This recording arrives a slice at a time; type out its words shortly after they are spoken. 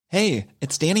Hey,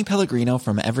 it's Danny Pellegrino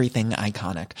from Everything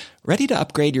Iconic. Ready to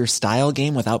upgrade your style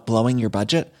game without blowing your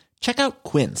budget? Check out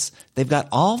Quince. They've got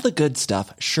all the good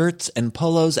stuff, shirts and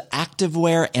polos,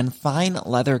 activewear, and fine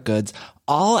leather goods,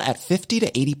 all at 50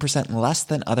 to 80% less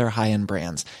than other high-end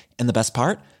brands. And the best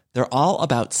part? They're all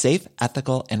about safe,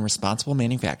 ethical, and responsible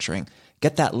manufacturing.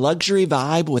 Get that luxury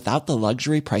vibe without the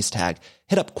luxury price tag.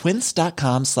 Hit up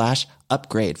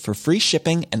quince.com/upgrade for free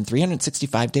shipping and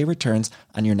 365-day returns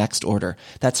on your next order.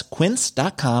 That's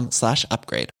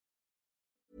quince.com/upgrade.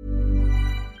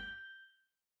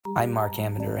 I'm Mark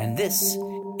Amander, and this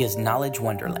is Knowledge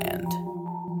Wonderland.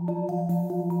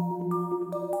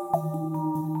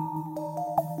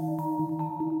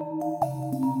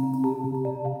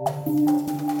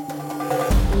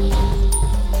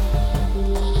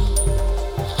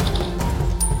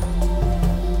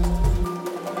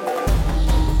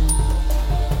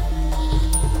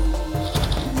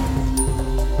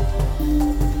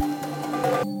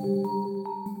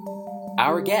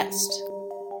 Our guest.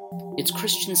 It's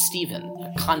Christian Stephen,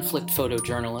 a conflict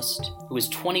photojournalist who is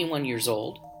 21 years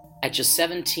old. At just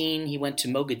 17, he went to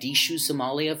Mogadishu,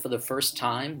 Somalia for the first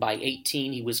time. By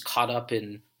 18, he was caught up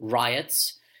in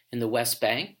riots in the West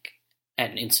Bank.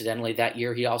 And incidentally, that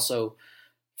year he also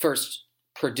first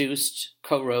produced,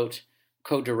 co-wrote,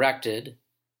 co-directed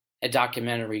a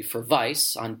documentary for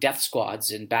Vice on death squads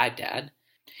in Baghdad.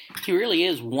 He really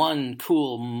is one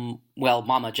cool,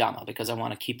 mama jama, because I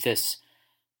want to keep this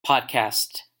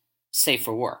podcast safe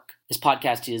for work. This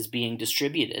podcast is being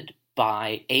distributed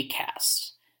by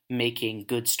Acast, making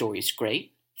good stories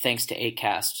great. Thanks to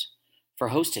Acast for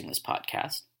hosting this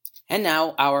podcast. And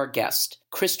now our guest,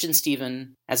 Christian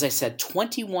Stephen, as I said,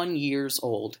 21 years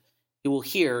old. You will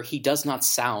hear he does not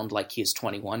sound like he is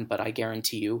 21, but I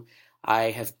guarantee you,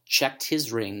 I have checked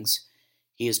his rings.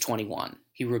 He is 21.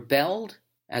 He rebelled,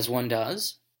 as one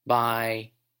does,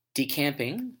 by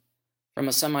decamping from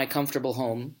a semi-comfortable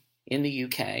home in the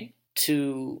UK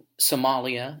to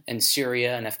Somalia and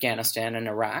Syria and Afghanistan and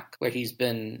Iraq, where he's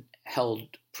been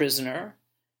held prisoner,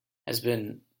 has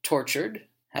been tortured,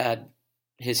 had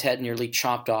his head nearly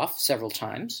chopped off several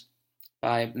times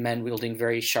by men wielding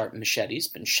very sharp machetes,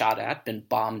 been shot at, been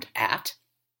bombed at,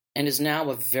 and is now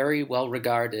a very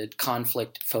well-regarded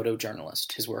conflict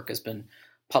photojournalist. His work has been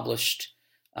published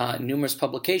in numerous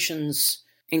publications,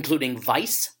 including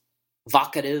Vice,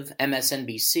 Vocative,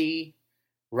 MSNBC,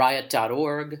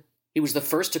 Riot.org. He was the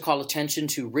first to call attention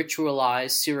to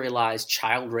ritualized, serialized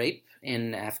child rape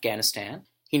in Afghanistan.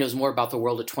 He knows more about the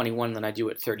world at 21 than I do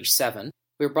at 37.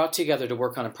 We were brought together to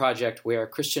work on a project where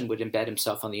Christian would embed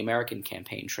himself on the American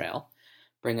campaign trail,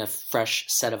 bring a fresh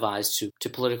set of eyes to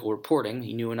political reporting.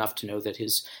 He knew enough to know that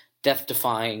his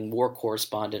death-defying war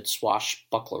correspondent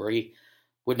swashbucklery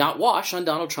would not wash on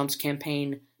Donald Trump's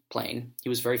campaign plane. He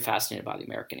was very fascinated by the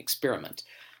American experiment.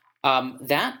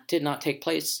 That did not take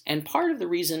place, and part of the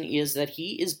reason is that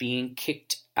he is being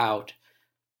kicked out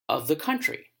of the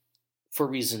country for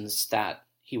reasons that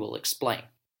he will explain.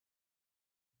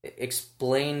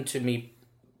 Explain to me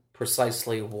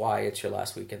precisely why it's your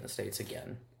last week in the States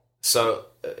again. So,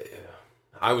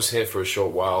 I was here for a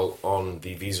short while on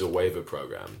the visa waiver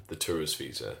program, the tourist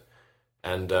visa.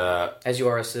 And as you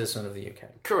are a citizen of the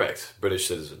UK. Correct. British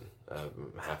citizen.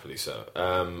 Happily so.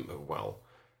 Well,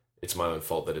 it's my own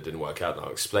fault that it didn't work out, and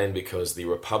I'll explain because the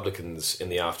Republicans, in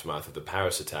the aftermath of the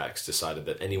Paris attacks, decided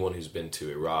that anyone who's been to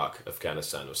Iraq,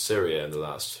 Afghanistan, or Syria in the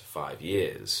last 5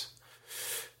 years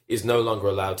is no longer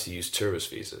allowed to use tourist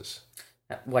visas.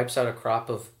 That wipes out a crop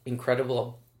of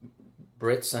incredible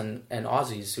Brits and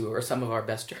Aussies who are some of our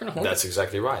best journalists. That's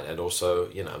exactly right. And also,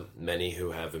 many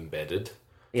who have embedded.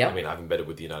 Yeah. I mean, I've embedded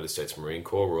with the United States Marine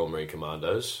Corps, Royal Marine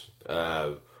Commandos,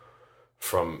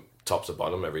 from top to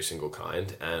bottom, every single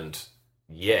kind. And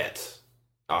yet,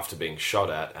 after being shot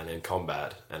at and in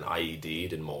combat and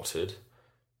IED'd and mortared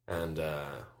and,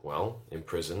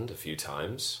 imprisoned a few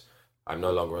times, I'm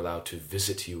no longer allowed to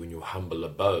visit you in your humble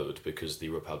abode because the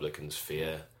Republicans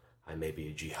fear I may be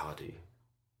a jihadi.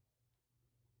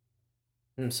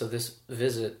 And so this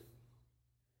visit,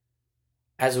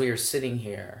 as we are sitting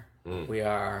here,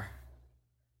 we're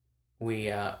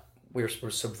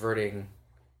subverting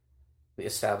the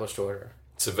established order.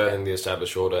 Subverting the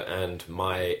established order, and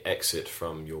my exit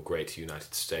from your great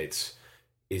United States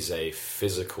is a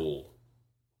physical...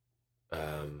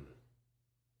 And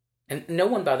no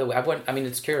one, by the way,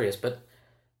 it's curious, but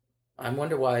I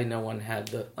wonder why no one had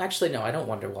the... Actually, no, I don't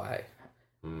wonder why.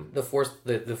 The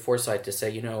foresight to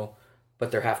say,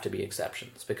 but there have to be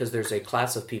exceptions, because there's a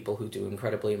class of people who do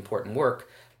incredibly important work,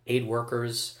 aid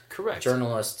workers, Correct.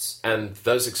 journalists. And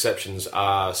those exceptions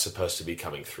are supposed to be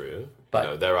coming through.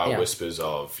 But there are whispers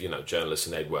of, journalists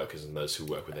and aid workers and those who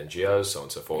work with NGOs, so on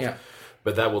and so forth. Yeah.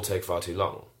 But that will take far too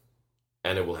long.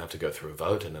 And it will have to go through a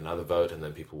vote and another vote, and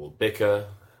then people will bicker,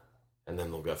 and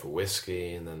then they'll go for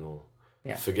whiskey, and then they'll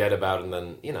forget about it, and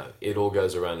then, it all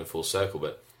goes around in full circle.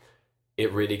 But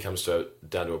it really comes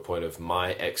down to a point of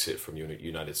my exit from the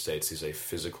United States is a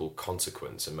physical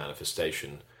consequence and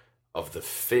manifestation of the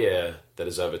fear that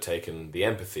has overtaken the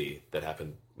empathy that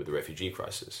happened with the refugee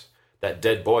crisis. That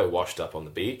dead boy washed up on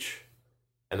the beach,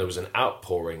 and there was an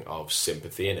outpouring of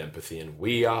sympathy and empathy, and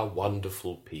we are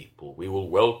wonderful people. We will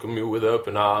welcome you with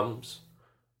open arms.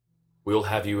 We'll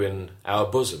have you in our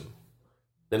bosom.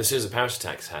 Then as soon as the Paris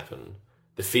attacks happen,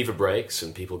 the fever breaks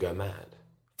and people go mad.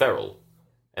 Feral.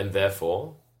 And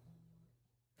therefore...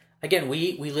 Again,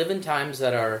 we live in times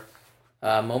that are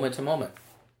moment to moment.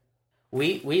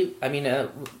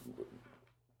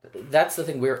 That's the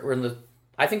thing.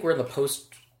 I think we're in the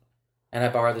post, and I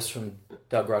borrow this from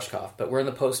Doug Rushkoff, but we're in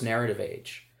the post-narrative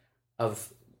age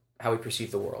of how we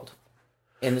perceive the world,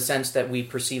 in the sense that we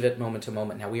perceive it moment to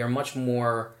moment. Now, we are much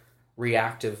more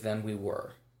reactive than we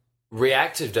were.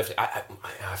 Reactive, definitely. I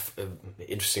have an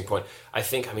interesting point. I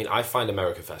find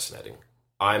America fascinating.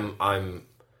 I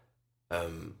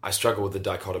struggle with the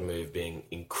dichotomy of being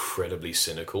incredibly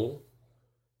cynical.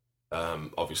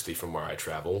 Obviously, from where I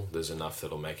travel, there's enough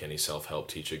that'll make any self-help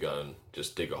teacher go and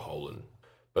just dig a hole in.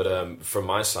 But from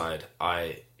my side,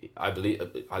 I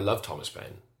love Thomas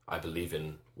Paine. I believe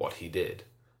in what he did,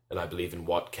 and I believe in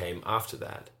what came after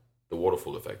that, the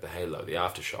waterfall effect, the halo, the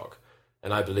aftershock.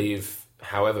 And I believe,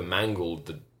 however mangled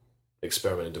the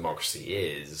experiment in democracy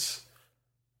is,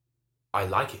 I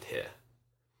like it here.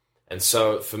 And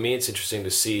so, for me, it's interesting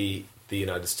to see the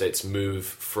United States move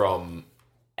from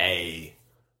a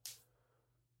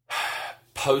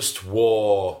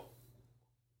post-war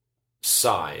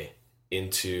sigh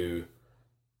into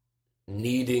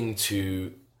needing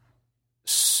to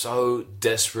so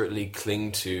desperately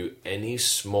cling to any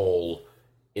small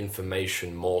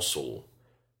information morsel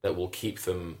that will keep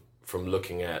them from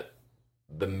looking at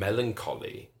the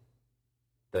melancholy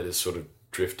that is sort of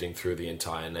drifting through the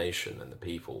entire nation and the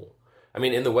people. I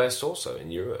mean, in the West also,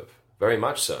 in Europe, very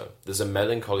much so. There's a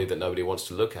melancholy that nobody wants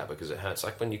to look at because it hurts.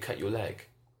 Like when you cut your leg.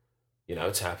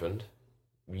 It's happened.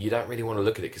 You don't really want to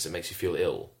look at it because it makes you feel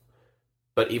ill.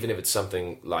 But even if it's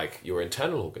something like your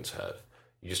internal organs hurt,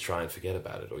 you just try and forget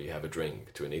about it, or you have a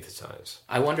drink to anesthetize.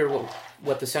 I wonder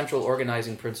what the central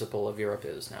organizing principle of Europe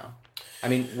is now. I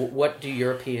mean, what do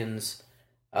Europeans...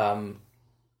 what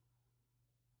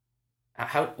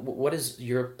is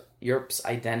Europe's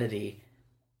identity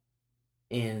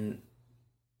in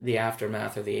the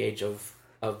aftermath or the age of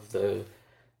the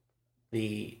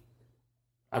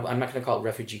I'm not going to call it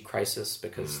refugee crisis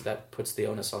because that puts the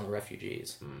onus on the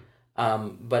refugees.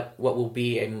 But what will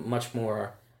be a much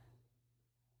more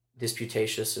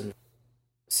disputatious and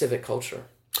civic culture.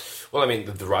 Well, I mean,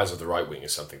 the rise of the right wing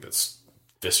is something that's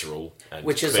visceral and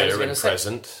which is, clear and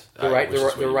present. The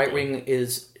right wing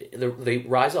is the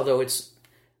rise, although it's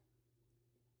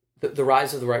the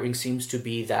rise of the right wing seems to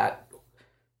be that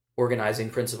organizing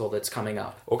principle that's coming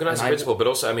up. Organizing principle, but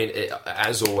also, I mean,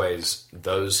 as always,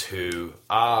 those who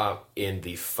are in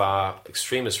the far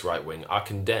extremist right wing are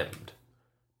condemned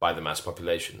by the mass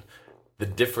population. The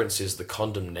difference is the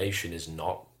condemnation is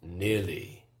not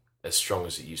nearly as strong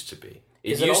as it used to be.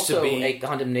 Is it also a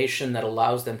condemnation that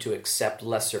allows them to accept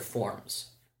lesser forms?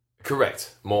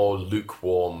 Correct. More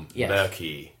lukewarm,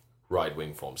 murky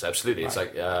right-wing forms. Absolutely. Right. It's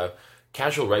like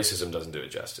casual racism doesn't do it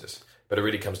justice. But it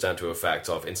really comes down to a fact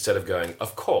of, instead of going,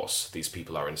 of course, these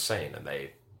people are insane and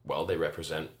they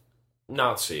represent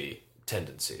Nazi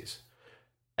tendencies.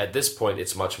 At this point,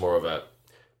 it's much more of a,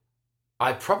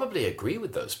 I probably agree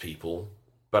with those people,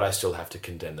 but I still have to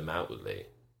condemn them outwardly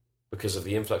because of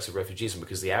the influx of refugees and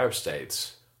because the Arab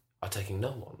states are taking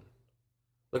no one.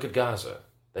 Look at Gaza.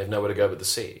 They have nowhere to go but the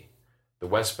sea. The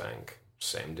West Bank,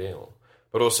 same deal.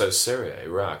 But also Syria,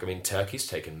 Iraq. I mean, Turkey's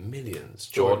taken millions.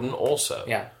 Jordan also.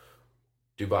 Yeah.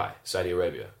 Dubai, Saudi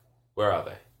Arabia, where are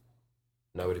they?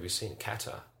 Nowhere to be seen.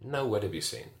 Qatar, nowhere to be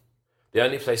seen. The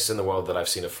only places in the world that I've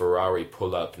seen a Ferrari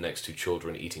pull up next to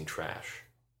children eating trash.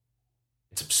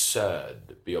 It's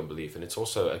absurd beyond belief, and it's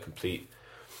also a complete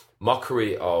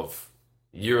mockery of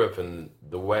Europe and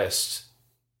the West,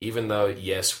 even though,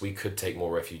 yes, we could take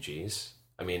more refugees.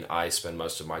 I mean, I spend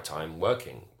most of my time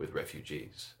working with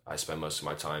refugees. I spend most of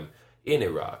my time in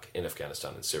Iraq, in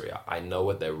Afghanistan, and Syria. I know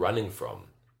what they're running from.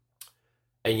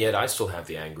 And yet I still have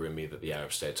the anger in me that the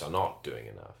Arab states are not doing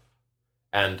enough.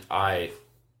 And I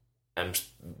am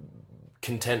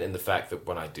content in the fact that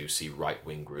when I do see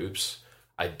right-wing groups,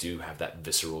 I do have that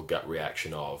visceral gut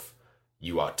reaction of,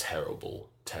 you are terrible,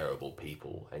 terrible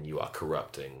people, and you are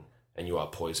corrupting, and you are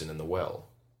poison in the well.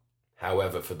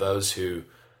 However, for those who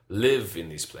live in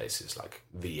these places like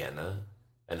Vienna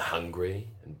and Hungary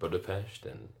and Budapest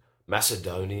and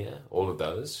Macedonia, all of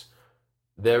those,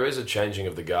 there is a changing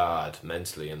of the guard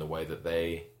mentally in the way that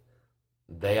they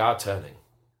are turning.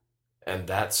 And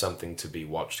that's something to be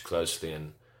watched closely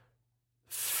and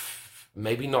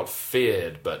maybe not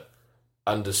feared, but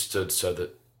understood so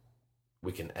that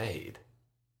we can aid.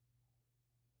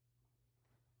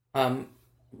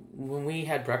 When we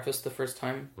had breakfast the first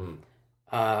time,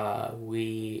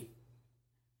 we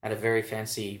had a very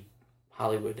fancy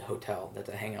Hollywood hotel that's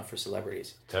a hangout for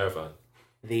celebrities. Terrifying.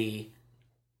 The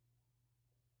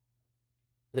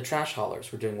trash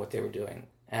haulers were doing what they were doing,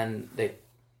 and they,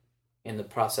 in the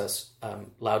process,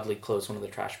 loudly closed one of the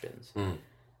trash bins.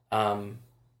 And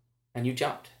you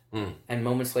jumped. And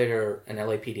moments later, an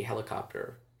LAPD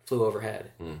helicopter flew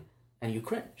overhead, and you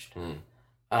cringed.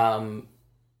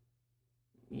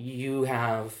 You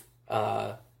have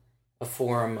a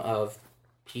form of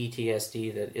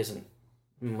PTSD that isn't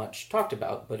much talked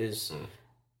about, but is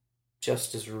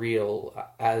just as real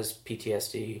as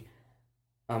PTSD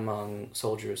among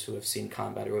soldiers who have seen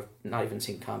combat or have not even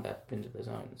seen combat into the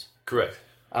zones. Correct.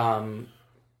 How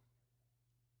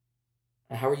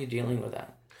are you dealing with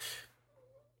that?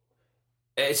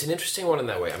 It's an interesting one in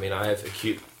that way. I mean, I have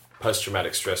acute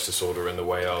post-traumatic stress disorder in the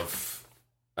way of...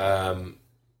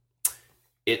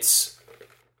 it's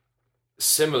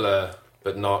similar,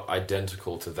 but not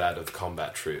identical to that of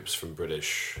combat troops from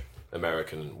British,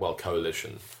 American,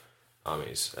 coalition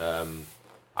armies.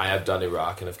 I have done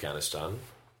Iraq and Afghanistan.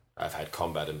 I've had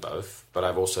combat in both, but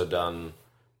I've also done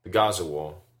the Gaza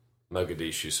War,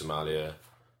 Mogadishu, Somalia,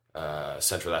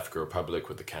 Central African Republic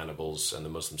with the cannibals and the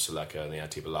Muslim Seleka and the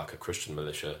Anti-Balaka Christian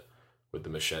militia with the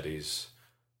machetes.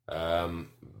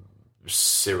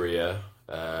 Syria,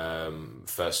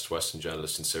 first Western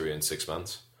journalist in Syria in 6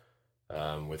 months,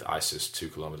 with ISIS 2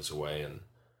 kilometers away,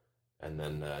 and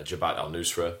then Jabhat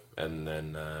al-Nusra, and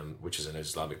then which is an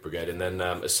Islamic brigade, and then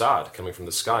Assad coming from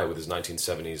the sky with his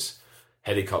 1970s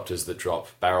helicopters that drop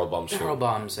barrel bombs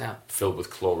filled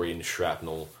with chlorine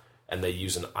shrapnel, and they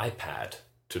use an iPad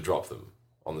to drop them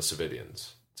on the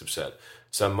civilians. It's absurd.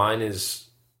 So mine is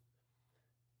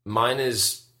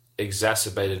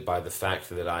exacerbated by the fact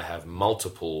that I have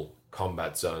multiple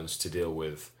combat zones to deal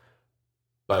with,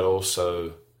 but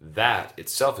also that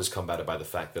itself is combated by the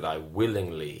fact that I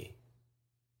willingly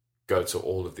go to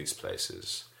all of these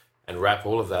places and wrap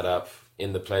all of that up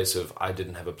in the place of I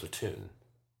didn't have a platoon.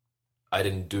 I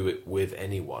didn't do it with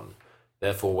anyone.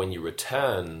 Therefore, when you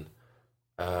return,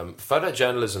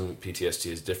 photojournalism PTSD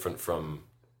is different from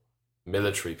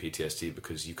military PTSD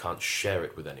because you can't share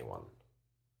it with anyone.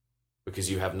 Because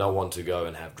you have no one to go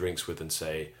and have drinks with and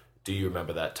say, do you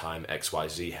remember that time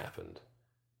XYZ happened?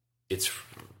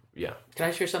 Yeah. Can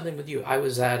I share something with you? I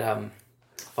was at, of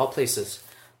all places,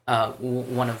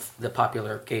 one of the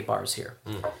popular gay bars here.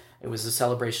 It was the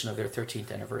celebration of their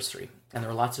 13th anniversary, and there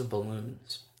were lots of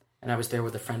balloons. And I was there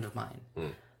with a friend of mine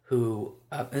who,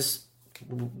 this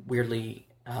weirdly,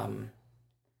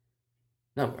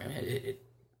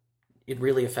 it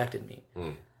really affected me.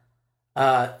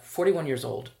 41 years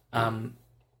old,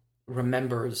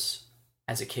 remembers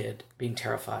as a kid being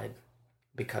terrified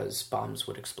because bombs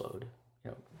would explode.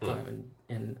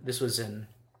 And this was in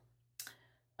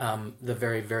the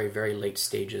very, very, very late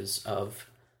stages of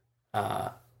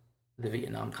the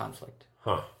Vietnam conflict.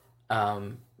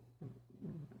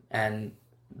 And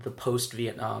the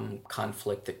post-Vietnam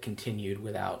conflict that continued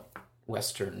without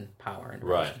Western power and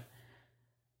right.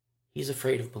 He's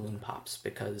afraid of balloon pops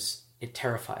because it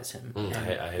terrifies him.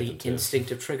 I hate the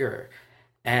instinctive trigger.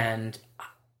 And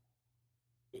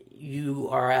you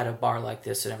are at a bar like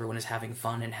this and everyone is having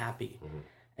fun and happy.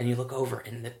 And you look over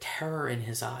and the terror in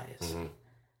his eyes.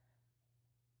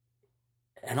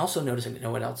 And also noticing that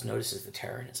no one else notices the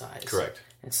terror in his eyes. Correct.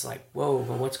 It's like, whoa,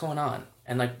 what's going on?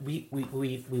 And like we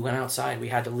went outside. We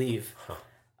had to leave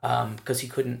because he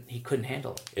couldn't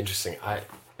handle it. Interesting.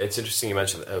 It's interesting you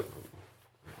mentioned that.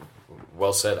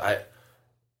 Well said.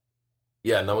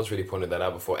 No one's really pointed that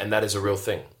out before, and that is a real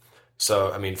thing.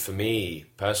 So, I mean, for me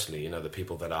personally, the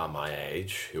people that are my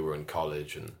age who were in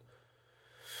college and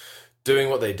doing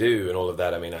what they do and all of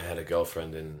that. I mean, I had a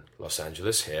girlfriend in Los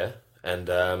Angeles here,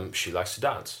 and she likes to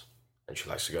dance and she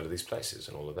likes to go to these places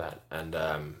and all of that. And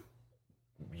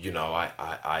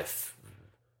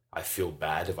I feel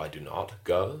bad if I do not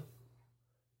go,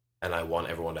 and I want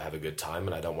everyone to have a good time,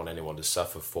 and I don't want anyone to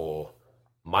suffer for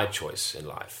my choice in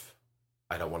life.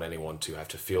 I don't want anyone to have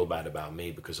to feel bad about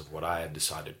me because of what I have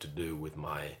decided to do with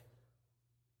my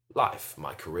life,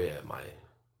 my career,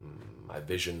 my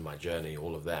vision, my journey,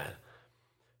 all of that.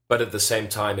 But at the same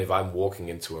time, if I'm walking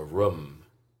into a room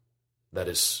that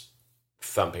is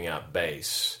thumping out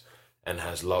bass and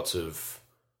has lots of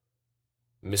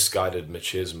misguided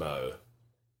machismo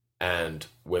and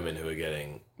women who are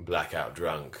getting blackout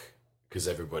drunk because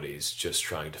everybody's just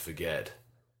trying to forget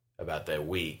about their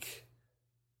week,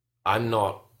 I'm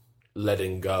not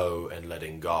letting go and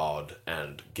letting God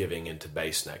and giving into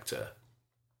bass nectar.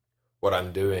 What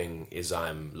I'm doing is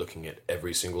I'm looking at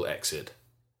every single exit.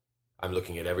 I'm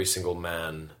looking at every single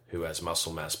man who has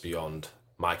muscle mass beyond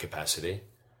my capacity,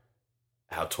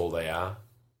 how tall they are,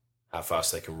 how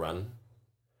fast they can run.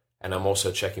 And I'm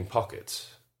also checking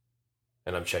pockets.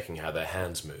 And I'm checking how their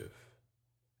hands move.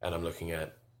 And I'm looking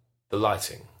at the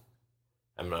lighting.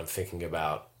 And I'm thinking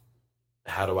about,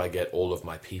 how do I get all of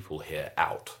my people here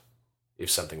out if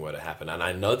something were to happen? And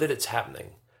I know that it's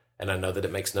happening. And I know that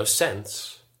it makes no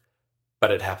sense.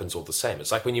 But it happens all the same.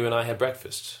 It's like when you and I had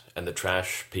breakfast and the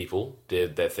trash people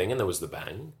did their thing and there was the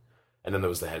bang and then there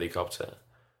was the helicopter.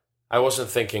 I wasn't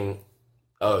thinking,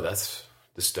 oh, that's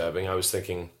disturbing. I was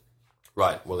thinking,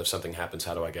 right, well, if something happens,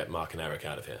 how do I get Mark and Eric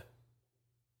out of here?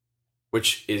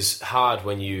 Which is hard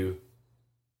when your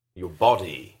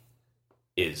body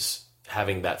is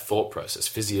having that thought process.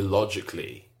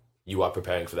 Physiologically, you are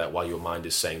preparing for that while your mind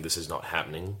is saying this is not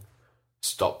happening.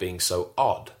 Stop being so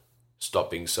odd.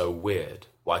 Stop being so weird.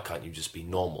 Why can't you just be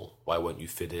normal? Why won't you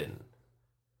fit in?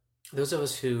 Those of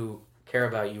us who care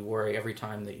about you worry every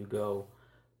time that you go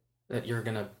that you're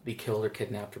going to be killed or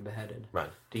kidnapped or beheaded. Right.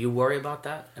 Do you worry about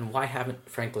that? And why haven't,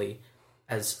 frankly,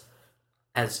 as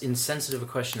insensitive a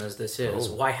question as this is,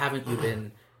 why haven't you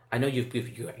been... I know you've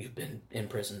been in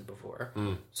prison before,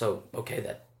 so okay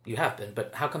that you have been,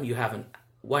 but how come you haven't...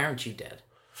 Why aren't you dead?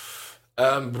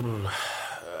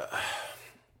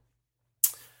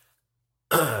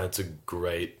 It's a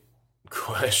great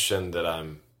question that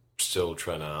I'm still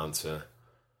trying to answer.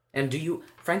 And do you,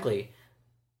 frankly,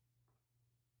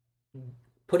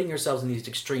 putting yourselves in these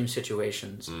extreme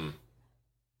situations,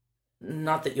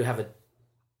 not that you have a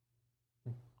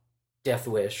death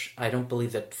wish, I don't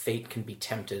believe that fate can be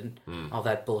tempted, all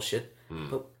that bullshit,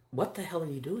 but what the hell are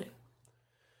you doing?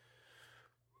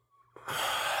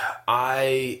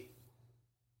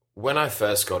 When I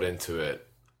first got into it,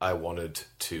 I wanted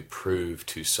to prove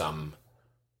to some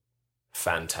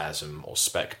phantasm or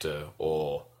spectre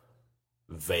or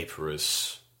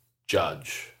vaporous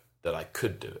judge that I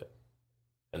could do it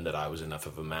and that I was enough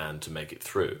of a man to make it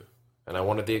through. And I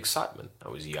wanted the excitement. I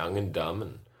was young and dumb,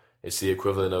 and it's the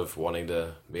equivalent of wanting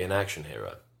to be an action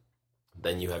hero.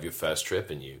 Then you have your first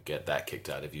trip and you get that kicked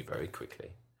out of you very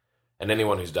quickly. And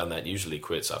anyone who's done that usually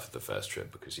quits after the first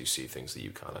trip because you see things that you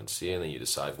can't unsee, and then you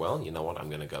decide, well, you know what, I'm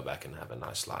going to go back and have a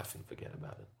nice life and forget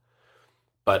about it.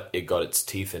 But it got its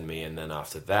teeth in me, and then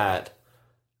after that,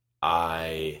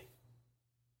 I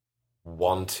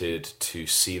wanted to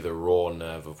see the raw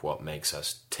nerve of what makes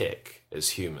us tick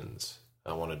as humans.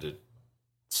 I wanted to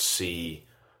see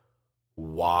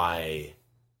why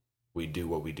we do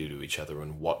what we do to each other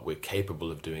and what we're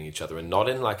capable of doing each other, and not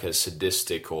in like a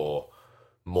sadistic or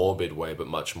morbid way, but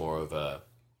much more of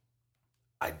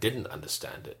I didn't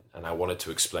understand it, and I wanted to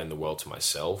explain the world to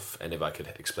myself, and if I could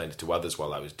explain it to others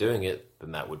while I was doing it,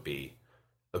 then that would be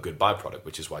a good byproduct,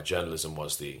 which is why journalism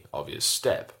was the obvious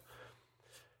step.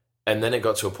 And then it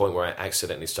got to a point where I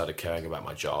accidentally started caring about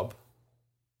my job,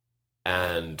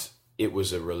 and it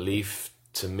was a relief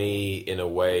to me in a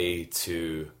way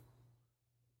to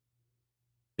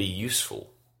be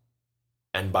useful.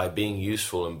 And by being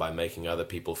useful and by making other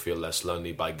people feel less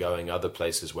lonely, by going other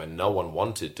places where no one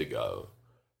wanted to go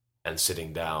and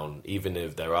sitting down, even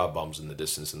if there are bombs in the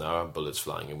distance and there are bullets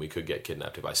flying and we could get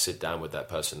kidnapped, if I sit down with that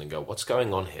person and go, what's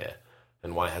going on here?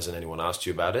 And why hasn't anyone asked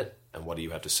you about it? And what do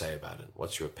you have to say about it?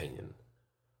 What's your opinion?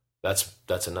 That's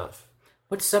enough.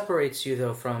 What separates you,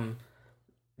 though, from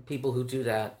people who do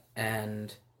that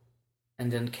and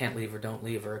then can't leave or don't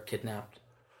leave or are kidnapped?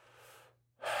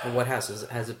 Or what has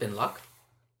it been luck?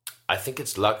 I think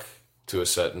it's luck to a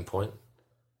certain point.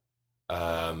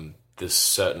 There's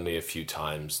certainly a few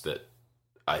times that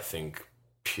I think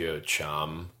pure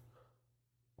charm,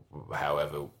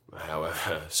 however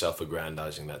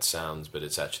self-aggrandizing that sounds, but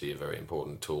it's actually a very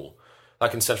important tool.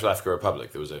 Like in Central African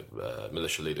Republic, there was a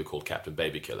militia leader called Captain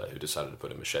Babykiller who decided to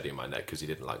put a machete in my neck because he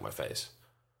didn't like my face.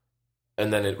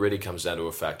 And then it really comes down to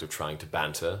a fact of trying to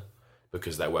banter,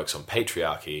 because that works on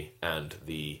patriarchy and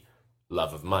the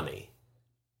love of money.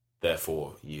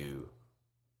 Therefore, you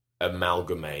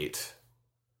amalgamate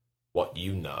what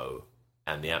you know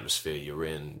and the atmosphere you're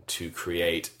in to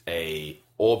create a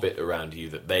orbit around you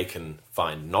that they can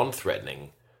find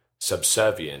non-threatening,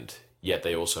 subservient, yet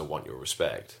they also want your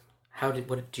respect.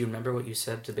 What do you remember what you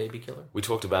said to Baby Killer? We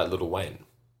talked about Little Wayne.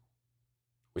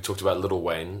 We talked about Little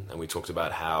Wayne, and we talked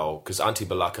about how, because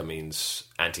Anti-Balaka means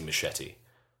anti-machete,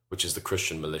 which is the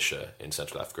Christian militia in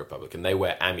Central African Republic, and they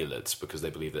wear amulets because they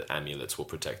believe that amulets will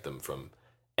protect them from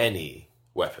any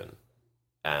weapon.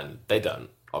 And they don't,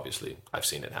 obviously. I've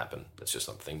seen it happen. That's just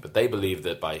something. But they believe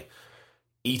that by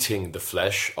eating the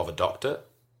flesh of a doctor,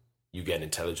 you gain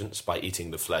intelligence. By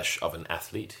eating the flesh of an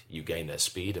athlete, you gain their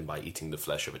speed. And by eating the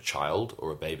flesh of a child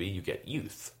or a baby, you get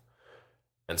youth.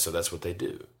 And so that's what they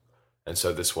do. And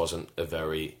so this wasn't a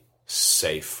very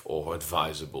safe or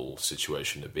advisable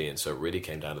situation to be in. So it really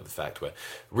came down to the fact where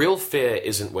real fear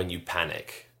isn't when you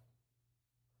panic.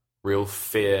 Real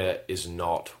fear is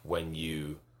not when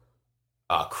you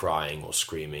are crying or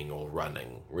screaming or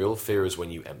running. Real fear is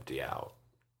when you empty out.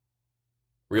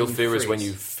 Real fear is when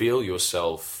you feel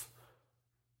yourself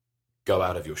go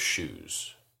out of your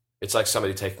shoes. It's like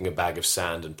somebody taking a bag of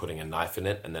sand and putting a knife in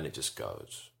it, and then it just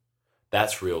goes.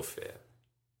 That's real fear.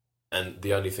 And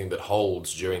the only thing that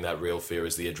holds during that real fear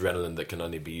is the adrenaline that can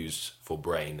only be used for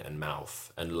brain and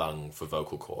mouth and lung for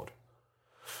vocal cord.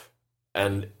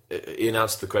 And in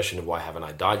answer to the question of why haven't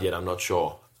I died yet, I'm not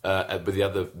sure. But the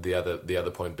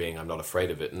other point being, I'm not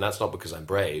afraid of it, and that's not because I'm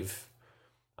brave.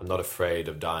 I'm not afraid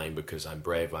of dying because I'm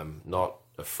brave. I'm not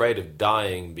afraid of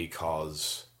dying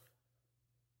because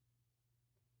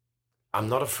I'm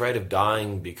not afraid of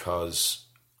dying because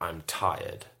I'm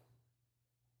tired.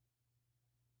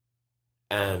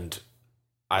 And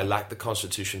I lack the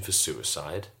constitution for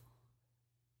suicide,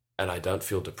 and I don't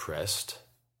feel depressed,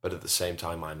 but at the same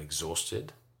time I'm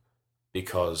exhausted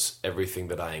because everything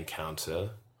that I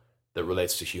encounter that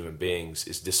relates to human beings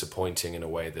is disappointing in a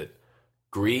way that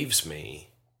grieves me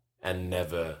and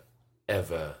never,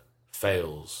 ever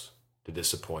fails to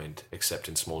disappoint except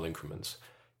in small increments.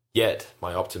 Yet,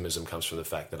 my optimism comes from the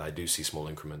fact that I do see small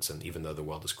increments, and even though the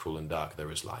world is cruel and dark, there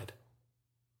is light.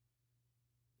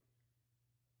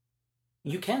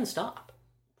 You can stop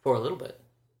for a little bit,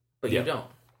 but you don't.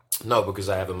 No, because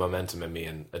I have a momentum in me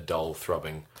and a dull,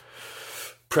 throbbing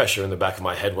pressure in the back of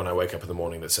my head when I wake up in the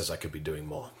morning that says I could be doing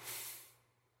more.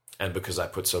 And because I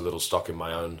put so little stock in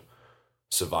my own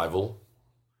survival,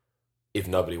 if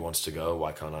nobody wants to go,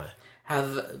 why can't I?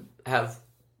 Have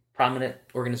prominent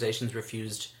organizations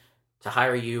refused to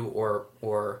hire you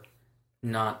or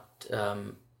not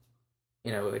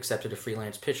accepted a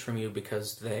freelance pitch from you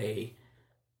because they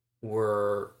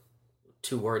were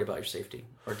too worried about your safety,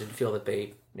 or didn't feel that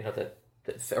they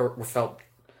or felt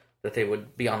that they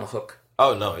would be on the hook?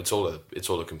 Oh no, it's all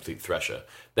a complete thresher.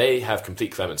 They have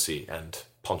complete clemency and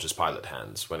Pontius Pilate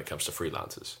hands when it comes to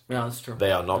freelancers. Yeah, that's true.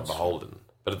 They are not beholden.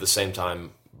 But at the same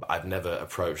time, I've never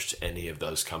approached any of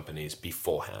those companies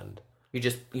beforehand. You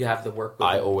have the work with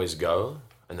I them. always go,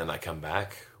 and then I come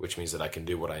back, which means that I can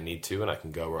do what I need to, and I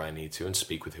can go where I need to, and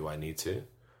speak with who I need to,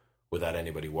 without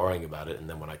anybody worrying about it. And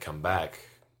then when I come back,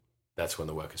 that's when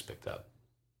the work is picked up.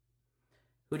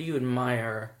 Who do you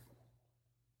admire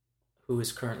who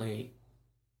is currently,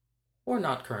 or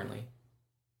not currently,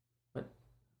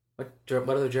 what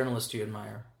other journalists do you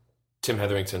admire? Tim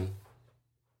Hetherington.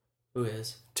 Who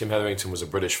is? Tim Hetherington was a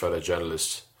British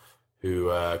photojournalist who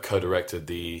co-directed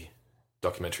the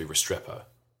documentary Restrepo,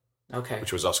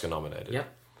 which was Oscar nominated.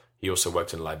 Yep. He also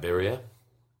worked in Liberia,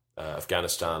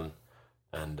 Afghanistan,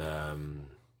 and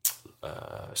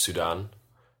Sudan,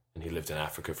 and he lived in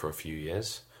Africa for a few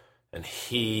years. And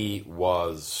he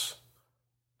was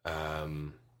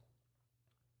the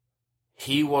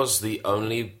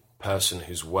only person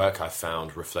whose work I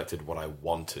found reflected what I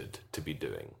wanted to be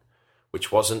doing,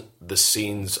 which wasn't the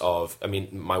scenes of,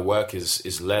 my work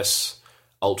is less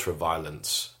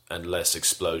ultra-violence and less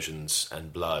explosions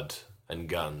and blood and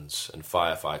guns and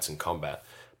firefights and combat.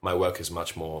 My work is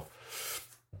much more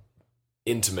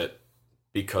intimate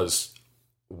because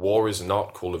war is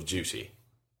not Call of Duty.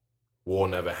 War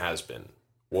never has been.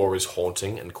 War is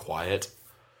haunting and quiet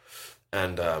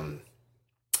and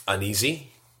uneasy,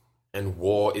 and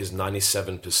war is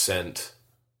 97%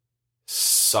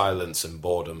 silence and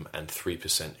boredom and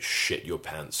 3% shit your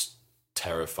pants,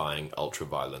 terrifying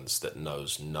ultra-violence that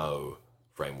knows no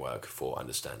framework for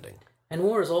understanding. And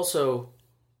war is also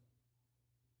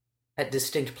at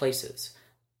distinct places.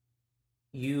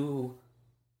 You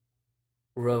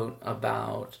wrote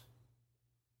about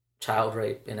child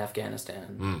rape in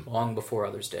Afghanistan long before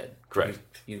others did. Correct.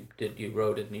 You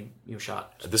wrote it and you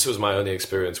shot. This was my only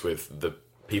experience with the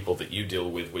people that you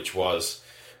deal with, which was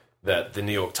that the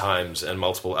New York Times and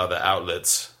multiple other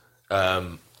outlets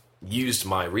used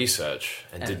my research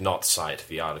and did not cite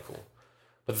the article.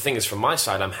 But the thing is, from my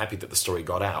side, I'm happy that the story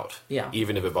got out. Yeah.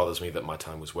 Even if it bothers me that my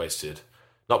time was wasted.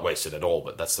 Not wasted at all,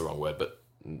 but that's the wrong word, but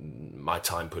my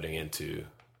time putting into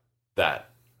that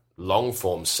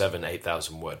long-form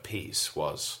 8,000 word piece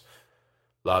was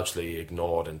largely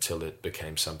ignored until it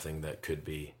became something that could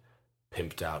be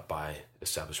pimped out by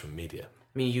establishment media.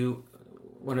 I mean,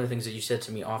 one of the things that you said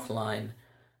to me offline,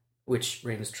 which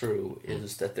rings true,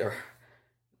 is that their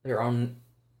own,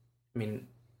 I mean,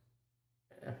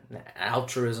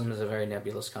 altruism is a very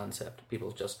nebulous concept.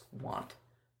 People just want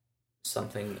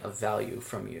something of value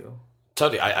from you.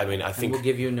 Totally. I mean, I think... And will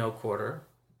give you no quarter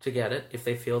to get it if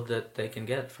they feel that they can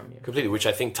get it from you. Completely, which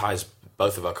I think ties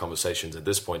both of our conversations at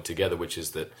this point together, which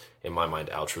is that, in my mind,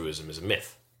 altruism is a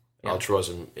myth. Yeah.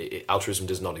 Altruism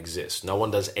does not exist. No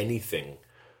one does anything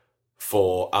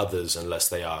for others unless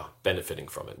they are benefiting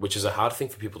from it, which is a hard thing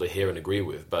for people to hear and agree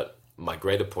with. But my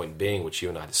greater point being, which you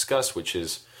and I discussed, which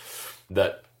is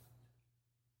that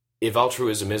if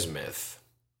altruism is a myth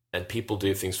and people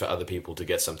do things for other people to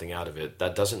get something out of it,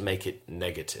 that doesn't make it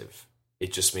negative.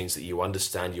 It just means that you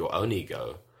understand your own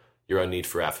ego, your own need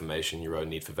for affirmation, your own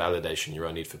need for validation, your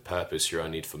own need for purpose, your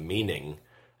own need for meaning,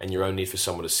 and your own need for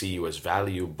someone to see you as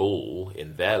valuable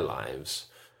in their lives.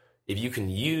 If you can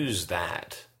use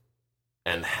that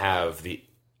and have the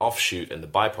offshoot and the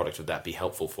byproduct of that be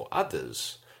helpful for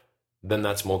others, then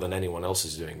that's more than anyone else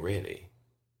is doing, really.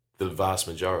 The vast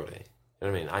majority. You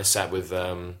know what I mean? I sat with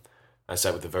a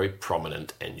very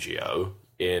prominent NGO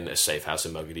in a safe house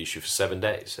in Mogadishu for 7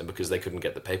 days, and because they couldn't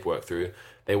get the paperwork through,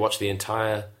 they watched the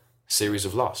entire series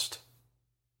of Lost.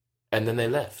 And then they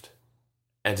left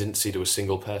and didn't see to a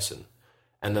single person.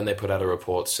 And then they put out a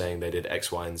report saying they did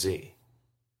X, Y, and Z,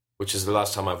 which is the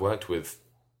last time I've worked with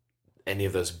any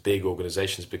of those big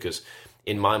organizations, because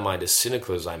in my mind, as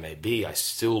cynical as I may be, I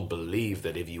still believe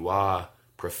that if you are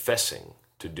professing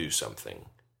to do something,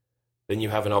 then you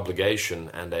have an obligation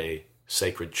and a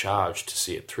sacred charge to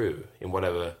see it through in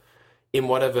whatever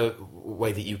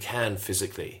way that you can,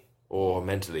 physically or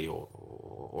mentally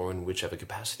or in whichever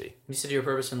capacity. You said your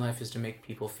purpose in life is to make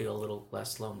people feel a little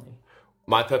less lonely.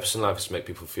 My purpose in life is to make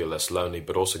people feel less lonely,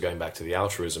 but also going back to the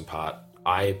altruism part,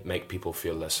 I make people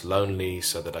feel less lonely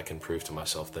so that I can prove to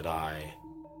myself that I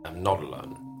am not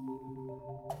alone.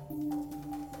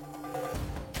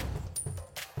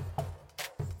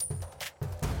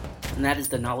 And that is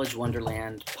the Knowledge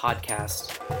Wonderland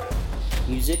podcast.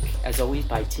 Music, as always,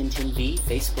 by TinTinV,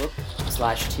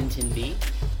 Facebook/TinTinV.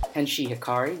 Henshi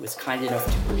Hikari was kind enough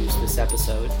to produce this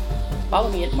episode.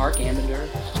 Follow me at Mark Ambinder,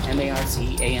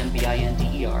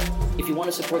 MarcAnbinder. If you want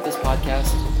to support this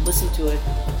podcast, listen to it,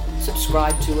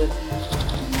 subscribe to it,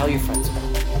 tell your friends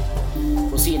about it.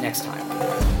 We'll see you next time.